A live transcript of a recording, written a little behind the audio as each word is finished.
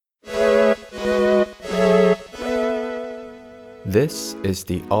This is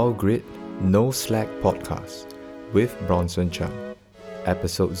the All Grit, No Slack podcast with Bronson Chung.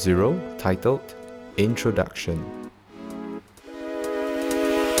 Episode 0 titled Introduction.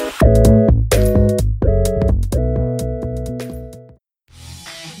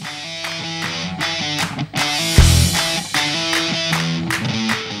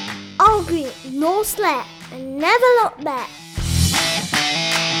 All grit, no slack, and never look back.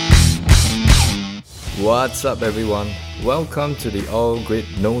 What's up, everyone? Welcome to the All Grit,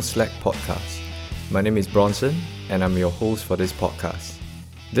 No Slack podcast. My name is Bronson, and I'm your host for this podcast.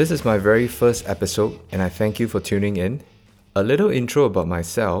 This is my very first episode, and I thank you for tuning in. A little intro about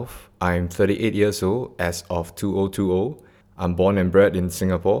myself. I'm 38 years old as of 2020. I'm born and bred in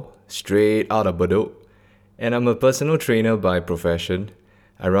Singapore, straight out of Bedok, and I'm a personal trainer by profession.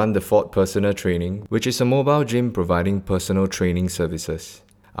 I run the Fort Personal Training, which is a mobile gym providing personal training services.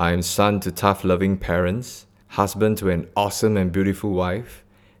 I am son to tough loving parents, husband to an awesome and beautiful wife,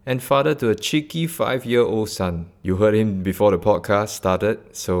 and father to a cheeky 5-year-old son. You heard him before the podcast started,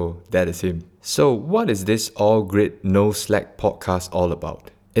 so that is him. So what is this All Grit, No Slack podcast all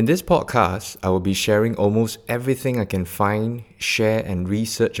about? In this podcast, I will be sharing almost everything I can find, share and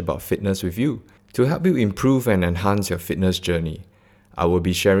research about fitness with you to help you improve and enhance your fitness journey. I will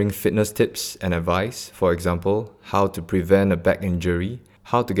be sharing fitness tips and advice, for example, how to prevent a back injury,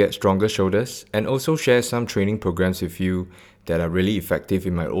 how to get stronger shoulders, and also share some training programs with you that are really effective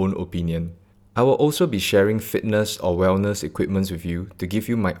in my own opinion. I will also be sharing fitness or wellness equipments with you to give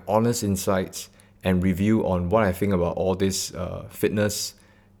you my honest insights and review on what I think about all these fitness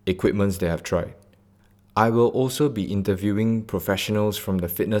equipments that I've tried. I will also be interviewing professionals from the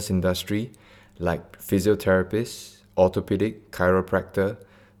fitness industry like physiotherapists, orthopedic, chiropractor,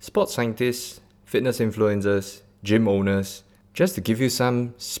 sports scientists, fitness influencers, gym owners, just to give you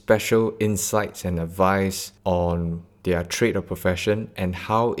some special insights and advice on their trade or profession and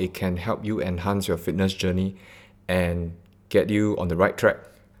how it can help you enhance your fitness journey and get you on the right track.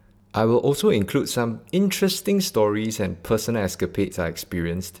 I will also include some interesting stories and personal escapades I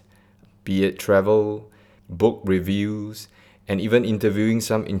experienced, be it travel, book reviews, and even interviewing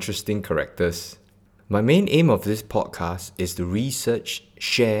some interesting characters. My main aim of this podcast is to research,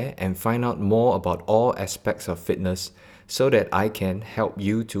 share, and find out more about all aspects of fitness so that I can help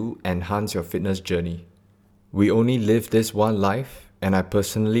you to enhance your fitness journey. We only live this one life, and I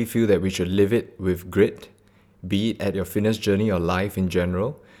personally feel that we should live it with grit, be it at your fitness journey or life in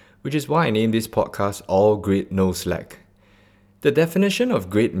general, which is why I named this podcast All Grit, No Slack. The definition of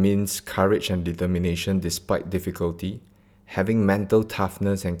grit means courage and determination despite difficulty, having mental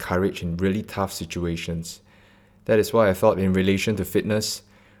toughness and courage in really tough situations. That is why I thought in relation to fitness,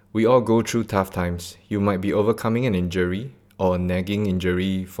 we all go through tough times. You might be overcoming an injury or a nagging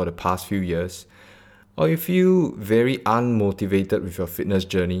injury for the past few years, or you feel very unmotivated with your fitness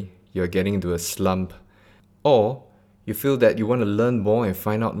journey, you're getting into a slump, or you feel that you want to learn more and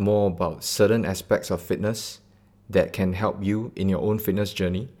find out more about certain aspects of fitness that can help you in your own fitness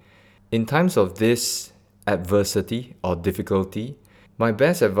journey. In times of this adversity or difficulty, my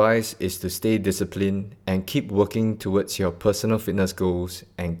best advice is to stay disciplined and keep working towards your personal fitness goals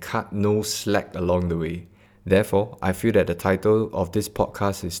and cut no slack along the way. Therefore, I feel that the title of this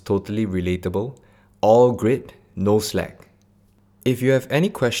podcast is totally relatable. All grit, no slack. If you have any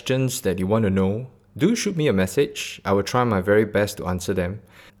questions that you want to know, do shoot me a message. I will try my very best to answer them.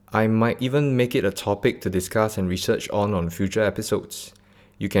 I might even make it a topic to discuss and research on future episodes.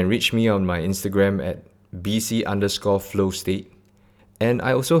 You can reach me on my Instagram at bc_flowstate. And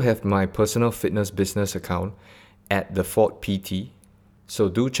I also have my personal fitness business account at the Fort PT. So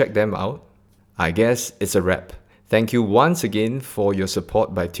do check them out. I guess it's a wrap. Thank you once again for your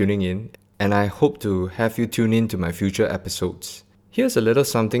support by tuning in, and I hope to have you tune in to my future episodes. Here's a little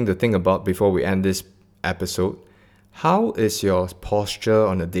something to think about before we end this episode. How is your posture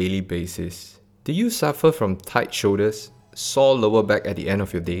on a daily basis? Do you suffer from tight shoulders, sore lower back at the end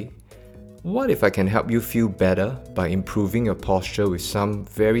of your day? What if I can help you feel better by improving your posture with some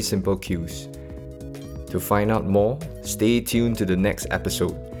very simple cues? To find out more, stay tuned to the next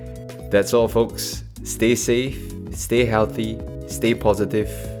episode. That's all, folks. Stay safe, stay healthy, stay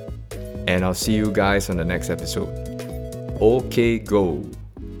positive, and I'll see you guys on the next episode. Okay, go!